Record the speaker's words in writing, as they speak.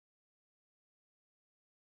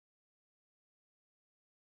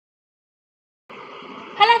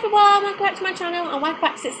everyone, welcome back to my channel and welcome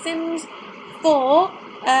back to Sims 4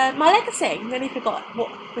 My Legacy. Really forgot what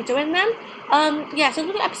we're doing then. Yeah, so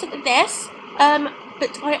we're doing an episode of this.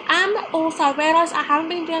 But I realised I haven't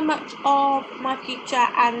been doing much of my future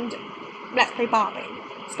and Let's Play Barbie.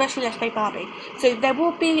 Especially Let's Play Barbie. So there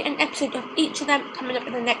will be an episode of each of them coming up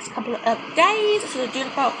in the next couple of days. So we're doing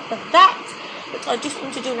about for that. But I just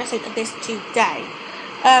want to do an episode of this today.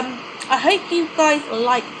 I hope you guys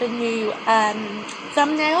like the new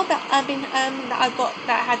thumbnail that I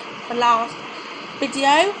had for last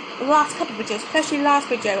video, the last couple of videos, especially last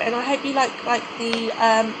video, and I hope you like the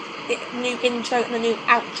new intro and the new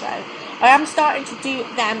outro. I am starting to do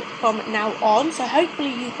them from now on, so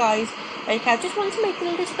hopefully you guys okay. I just wanted to make it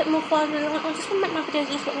a little bit more fun, and I just want to make my videos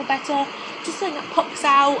a little bit more better, just something that pops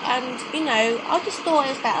out, and you know, I just thought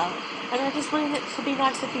it was better, and I just wanted it to be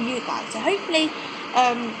nicer for you guys. So hopefully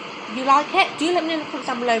you like it. Do let me know in the comments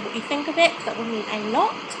down below what you think of it, because that would mean a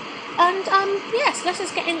lot. And yes, let's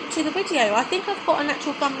just get into the video. I think I've got an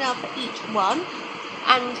actual thumbnail for each one,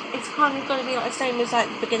 and it's kind of going to be like the same as like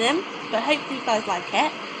the beginning, but hopefully you guys like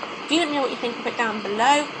it. Do let me know what you think of it down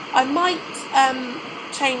below. I might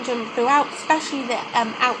change them throughout, especially the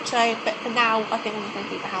outro, but for now I think I'm going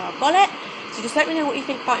to keep it how I've got it. So just let me know what you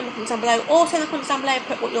think about it in the comments down below. Also in the comments down below,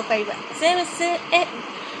 put what your favourite series is.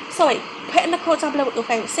 Put in the comments down below what your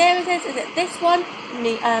favourite series is. Is it this one,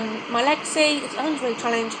 My Legacy, it's a 100 Day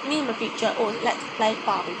Challenge, Me and My Future, or is it Let's Play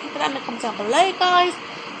Barbie? Put that in the comments down below, guys,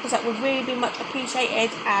 because that would really be much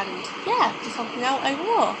appreciated, and yeah, just helping out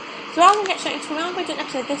overall. So I'm going to get straight into it. I'm going to do an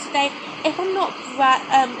episode of this today. If I'm not right,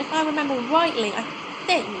 if I remember rightly, I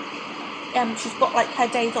think she's got like her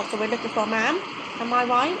days off, so we're looking for a man. Am I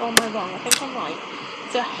right or am I wrong? I think I'm right.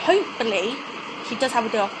 So hopefully she does have a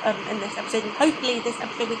day off in this episode, and hopefully this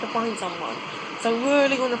episode we can find someone. So I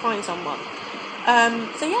really want to find someone.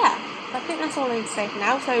 So yeah, I think that's all I need to say for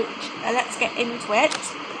now. So let's get into it.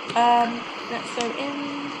 Let's go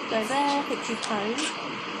in, go there. I think she's home.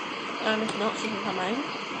 If not, she can come home.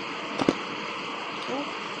 Oh.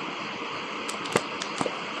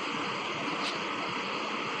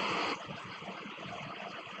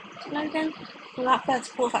 No, again. Well, that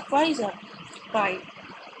first fourth at Fraser. Right.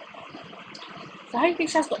 So hopefully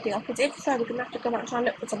she has got the because if so, we're going to have to go out and try and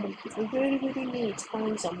look for someone, because we really, really need to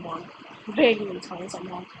find someone. Really need to find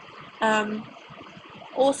someone.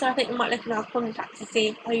 Also, I think we might look in our contacts to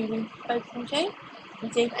see who we've spoken to,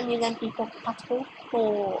 and see if any of them people are compatible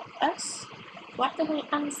for us. We'll have to wait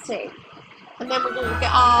and see. And then we're going to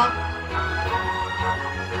get our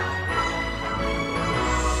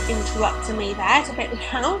interrupting me there. It's a bit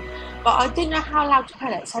loud, but I didn't know how loud to put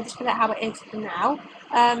it, so I just put it how it is for now.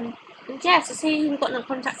 And yeah, so see who we've got in our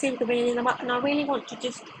contacts, see if we can bring them up, and I really want to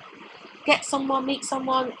just get someone, meet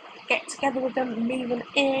someone, get together with them, move them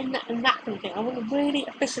in, and that kind of thing. I want to really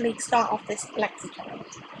officially start off this Legacy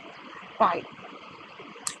challenge. Right.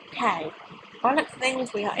 Okay. By the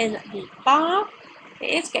things, we are in the bar. It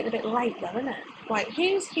is getting a bit late though, isn't it? Right,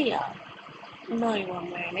 who's here? No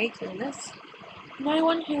one really, to be honest. No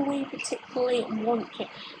one who we particularly want to.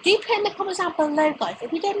 Do put in the comments down below, guys,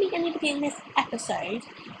 if you don't meet anybody in this episode,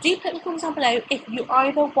 do put in the comments down below if you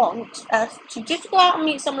either want us to just go out and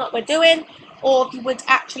meet someone like we're doing, or if you would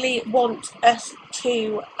actually want us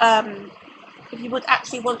to,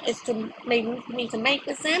 maybe me to make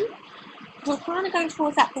a sim. We're kind of going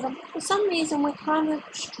towards that, because for some reason we're kind of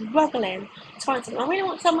struggling to find someone. I really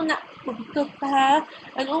want someone that would be good for her,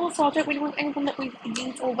 and also I don't really want anyone that we've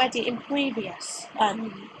used already in previous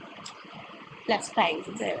Let's Plays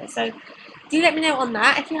and series. So do let me know on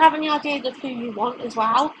that. If you have any ideas of who you want as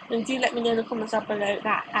well, then do let me know in the comments down below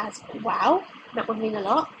that as well. That would mean a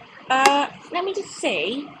lot. Let me just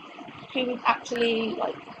see who we've actually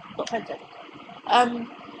got printed.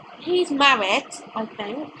 He's married, I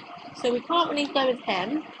think. So we can't really go with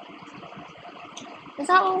him. Is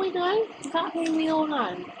that all we know? Is that who we all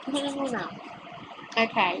know? We don't know now.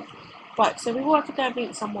 Okay. Right, so we will have to go and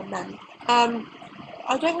meet someone then.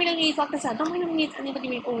 I don't really need, like I said, I don't really need anybody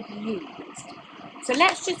we've already used. So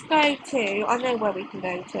let's just go to, I know where we can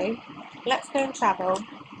go to. Let's go and travel.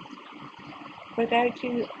 We'll go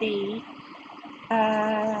to the,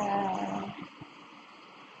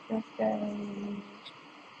 let's go,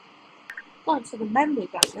 God, so the memory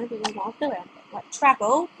going, I don't know what I'm doing. Like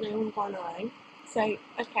travel, no one know. So,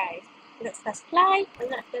 okay, let's press play, and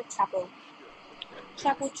let's go travel.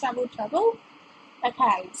 Travel.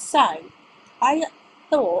 Okay, so, I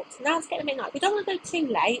thought, now it's getting a bit night, we don't want to go too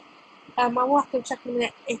late. I will have to check in a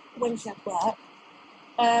minute when she has work.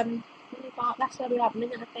 That's where we are, a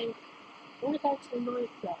minute I think. I want to go to the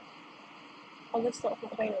nightclub. Oh, this sort of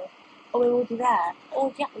not available. Oh, we're already there.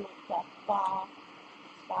 Oh, yeah, the nightclub, bar,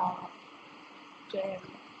 Gym.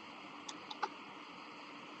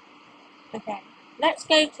 Okay, let's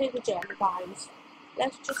go to the gym, guys.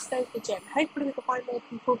 Let's just go to the gym. Hopefully we can find more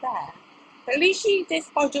people there. But at least you did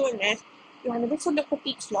by doing this. You had a little look at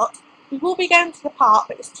each lot. We will be going to the park,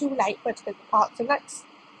 but it's too late for us to go to the park. So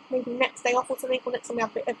maybe next day off or something, or next time we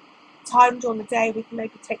have a bit of time during the day, we can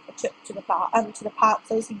maybe take a trip to the park,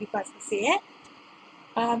 so you guys can see it.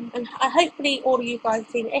 And hopefully all of you guys have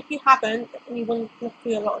seen it. If you haven't, and you want to look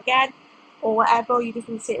through a lot again, or whatever, or you just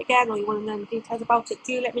want to see it again, or you want to know the details about it,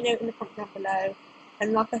 do let me know in the comment down below.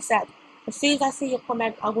 And like I said, as soon as I see your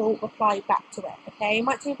comment, I will reply back to it. Okay, it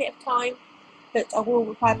might take a bit of time, but I will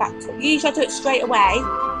reply back to it. Usually I do it straight away.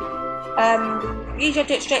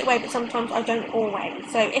 But sometimes I don't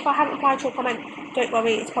always. So if I haven't replied to your comment, don't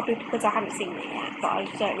worry, it's probably because I haven't seen it yet, but I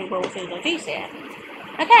certainly will as soon as I do see it.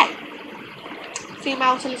 Okay,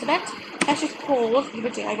 female Elizabeth. Let's just pause the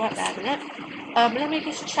video right there a minute. Let me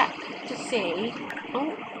just check to see.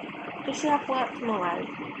 Oh, does she have work tomorrow?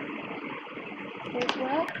 Does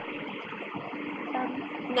work?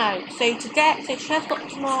 No. So today, so she has got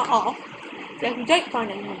tomorrow off. So if we don't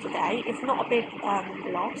find anyone today, it's not a big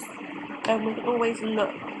loss. We can always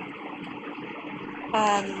look.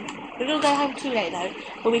 We're gonna go home too late though,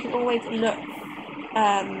 but we can always look.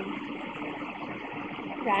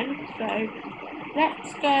 Then so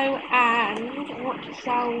let's go and what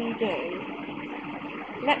shall we do?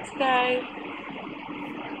 Let's go.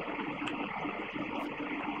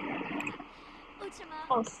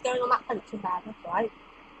 Oh, she's going on that punching bag, that's right.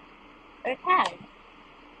 Okay.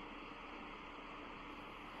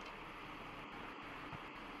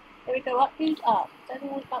 Here we go, up, who's up? Is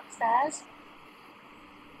anyone upstairs?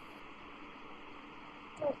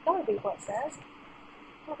 Oh, it's gotta be upstairs.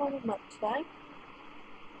 Not really much though.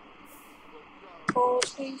 Oh,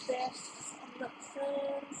 who's this? I'm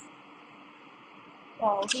upstairs.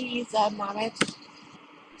 Oh, he's married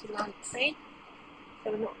to Nancy.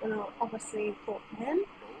 So we're not gonna obviously talk to him.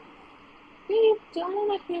 I don't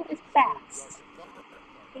know who is best.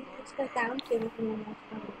 Let's go down, see if anyone else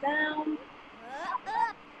comes down.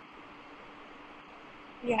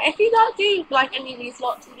 Yeah, if you don't do like any of these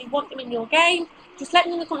lots and you want them in your game, just let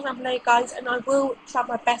me know in the comments down below, guys, and I will try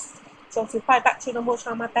my best to obviously reply back to you, and I will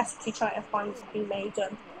try my best to try to find who made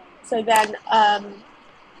them. So then,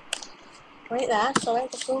 right there, sorry,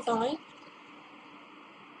 the full guy.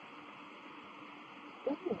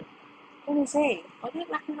 Ooh, who is he? I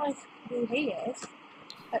don't recognise who he is.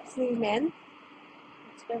 Let's zoom in.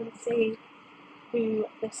 Let's go and see who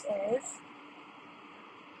this is.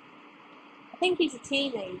 I think he's a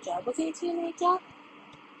teenager. Was he a teenager?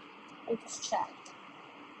 I just checked.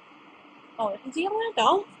 Oh, is he a young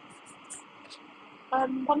adult?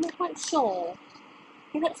 I'm not quite sure.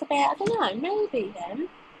 He looks a bit, I don't know, maybe him.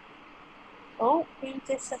 Oh, who's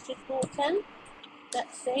this that just walked in?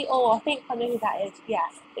 Let's see. Oh, I think I know who that is. Yeah,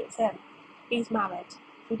 it's him. He's married.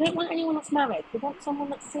 We don't want anyone that's married. We want someone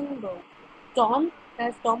that's single. Dom.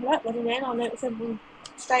 There's Dom. Look, running in. I'll notice him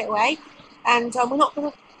straight away. And we're not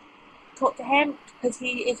going to talk to him because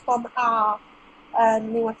he is from our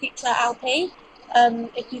newer teacher, LP.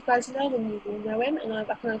 If you guys know him, you will know him. And I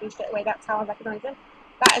recognise him straight away. That's how I recognise him.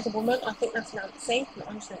 That is a woman. I think that's Nancy.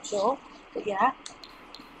 I'm not 100% sure. But yeah.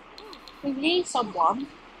 We need someone,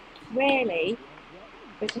 really,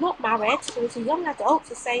 who's not married, who's a young adult,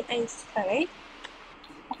 the same age as Chloe.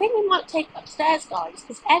 I think we might take upstairs, guys,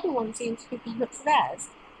 because everyone seems to be going upstairs.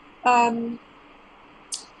 And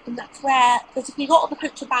that's where, because if you got all the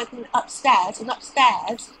picture bag upstairs, and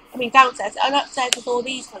downstairs, and upstairs is all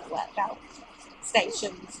these kind of workout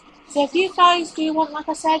stations. So if you guys do want, like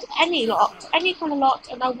I said, any kind of lot,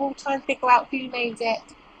 and I will try and figure out who made it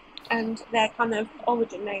and their kind of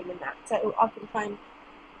origin name and that. So I can try and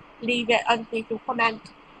leave it underneath your comment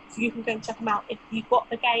so you can go and check them out if you've got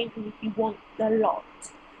the game and if you want the lot.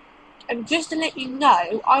 And just to let you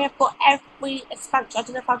know, I have got every expansion, I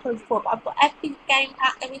don't know if I've told you before, but I've got every game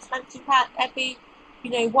pack, every expansion pack, every,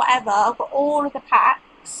 whatever. I've got all of the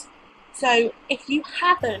packs. So if you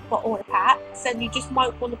haven't got all the packs, then you just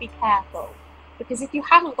might want to be careful. Because if you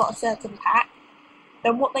haven't got a certain pack,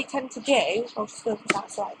 then what they tend to do, I'll just go this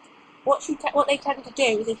outside. What they tend to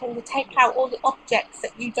do is they tend to take out all the objects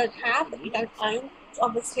that you don't have, that you don't own. So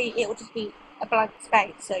obviously it will just be a blank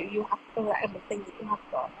space, so you have to fill that in with things that you have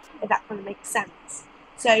got, if that kind of makes sense.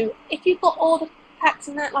 So if you've got all the packs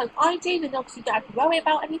in that, like I do, then obviously you don't have to worry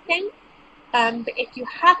about anything. But if you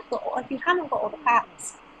haven't got all the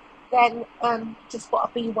packs, then just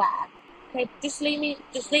gotta beware. Okay, just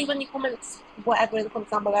leave any comments, whatever, in the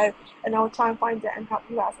comments down below, and I'll try and find it and help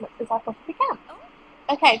you out as much as I possibly can.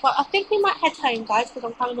 Okay, but I think we might head home, guys, because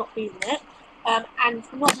I'm kind of not feeling it. and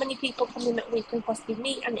not many people come in that we can possibly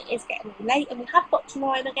meet, and it is getting late, and we have got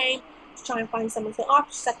tomorrow in the game to try and find someone. So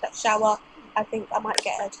after she said that shower, I think I might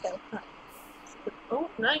get her to go home. Oh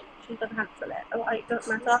no, she's gonna cancel it. Alright, it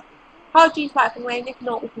doesn't matter. Apologies for having rain, if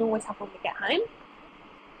not we can always have when we get home.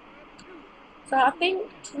 So I think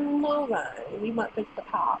tomorrow we might go to the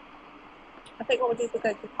park. I think what we'll do is we'll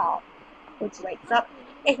go to the park once she wakes up.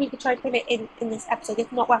 If we could try and put it in this episode,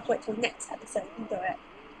 if not we'll have to wait till the next episode and do it.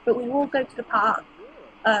 But we will go to the park.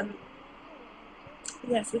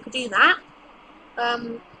 Yes, we could do that.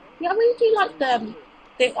 Yeah, I really do like them.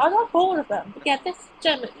 I like all of them. But yeah, this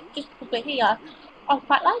gym, just over here, I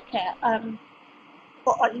quite like it.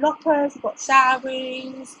 Got like lockers, you've got shower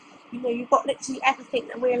rooms, you know, you've got literally everything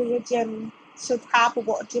that really a gym should have, or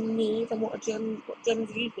what a gym needs, and what gyms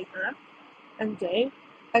usually have and do.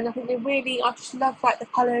 And I think they really, I just love like the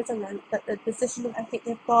colours and the position that I think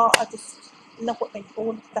they've got. I just love what they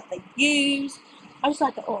call the stuff they use. I just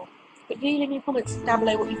like it all. But do leave me comments down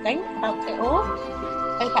below what you think about it all.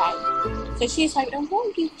 Okay, so she's like, and what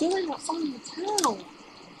are you doing outside in the town?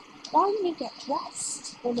 Why don't you get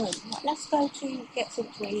dressed? Well, no, like, let's go to get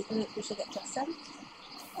something to eat, and we should get dressed then.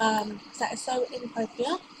 Because that is so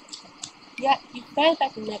inappropriate. Yeah, you can go to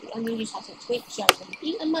bed and maybe I knew you had something to eat because you haven't been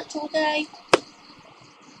eating much all day.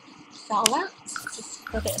 Sell that, just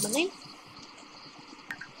for a bit of money.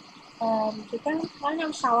 So go lie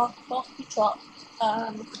down, shower, go off your trot,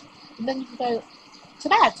 and then you can go to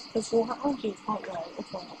bed because your hungry is quite low as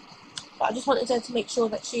well. But I just wanted her to make sure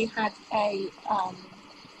that she had a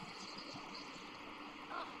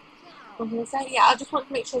what was I going to say? Yeah, I just wanted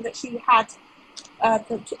to make sure that she had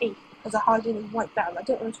something to eat because her hygiene is right down. I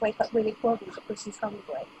don't want her to wake up really groggy because she's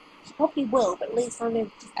hungry. She probably will, but at least I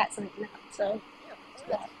know she's ate something now. So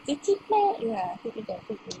yeah. Did you play it? Yeah, I think you did,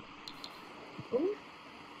 didn't you? Ooh.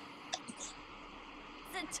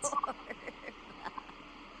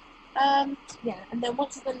 Yeah, and then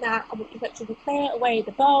once you've done that, I want you to actually clear away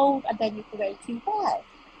the bowl, and then you can go to bed.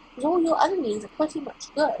 Because all your other needs are pretty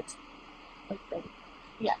much good, I think.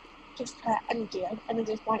 Yeah, just her energy.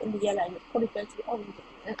 Energy is white and the yellow, and it's probably going to be orange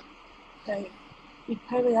in it. So you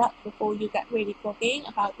hurry up before you get really groggy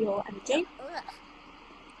about your energy.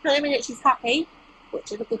 And the minute she's happy,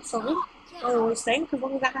 which is a good sign, I always think, because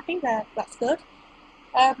when they're happy, that's good.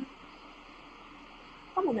 Come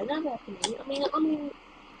on then, now they're for me. I mean,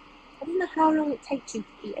 I don't know how long it takes you to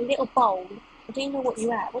eat a little bowl. I don't know what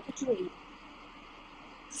you ate. What did you eat?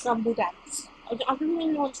 Scrambled eggs. I don't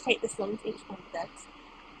really want to take this long to eat scrambled eggs.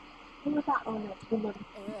 Who was that on? It's a woman.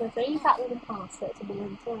 So they use that woman pasta. It's a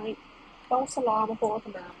woman, right? Bowl salami for the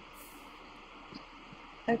man.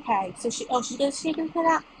 Okay, so she's going to put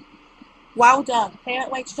that. Well done. Clear it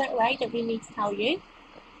away straight away. Don't really need to tell you.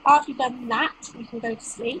 After you've done that, you can go to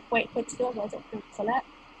sleep. Wait for it to go, otherwise it'll cancel it.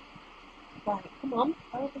 Right, come on,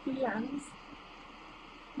 over to your hands.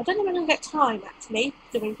 I don't know when I'm going to get time actually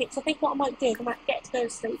doing things. I think what I might do is I might get to go to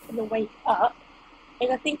sleep and then wake up.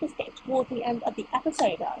 And I think it's getting towards the end of the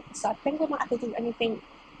episode though. So I think I might have to do anything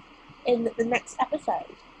in the next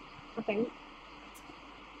episode. I think.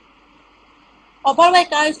 Oh, by the way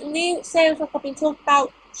guys, a new series like I've been talking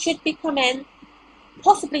about should be coming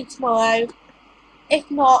possibly tomorrow. If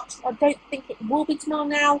not, I don't think it will be tomorrow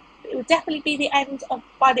now. But it will definitely be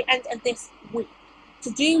by the end of this week.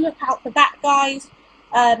 So do look out for that, guys.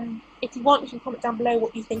 If you want, you can comment down below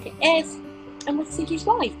what you think it is, and we'll see who's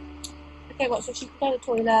right. Okay, well, so she can go to the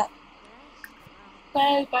toilet.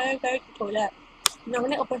 Go to the toilet. Now a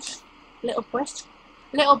little brisk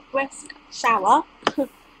shower.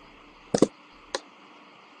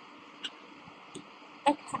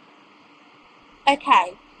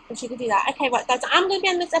 Okay. And she can do that. Okay, right guys, I'm going to be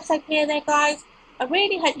on this episode here there, guys. I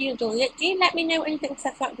really hope you enjoyed it. Do let me know anything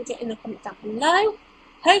said about the video in the comments down below.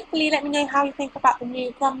 Hopefully let me know how you think about the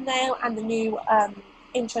new thumbnail and the new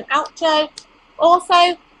intro and outro.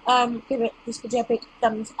 Also, give this video a big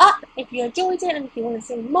thumbs up if you enjoyed it and if you want to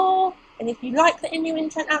see more. And if you like the new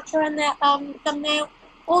intro and outro and the thumbnail.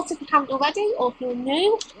 Also, if you haven't already, or if you're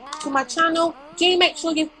new to my channel, do make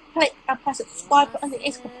sure you click and press the subscribe button. It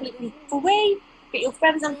is completely free. Get your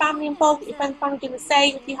friends and family involved. Get your friends and family doing the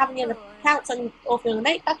same. If you have any other accounts, or if you want to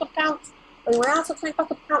make backup accounts, or anyone else wants to make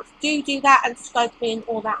backup accounts, do that and subscribe to me and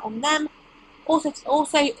all that on them. Also,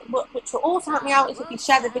 which will also help me out, is if you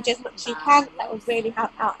share the video as much as you can. That would really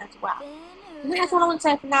help out as well. And that's all I want to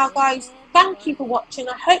say for now, guys. Thank you for watching.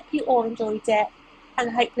 I hope you all enjoyed it,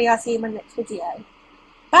 and hopefully I'll see you in my next video.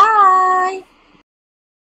 Bye!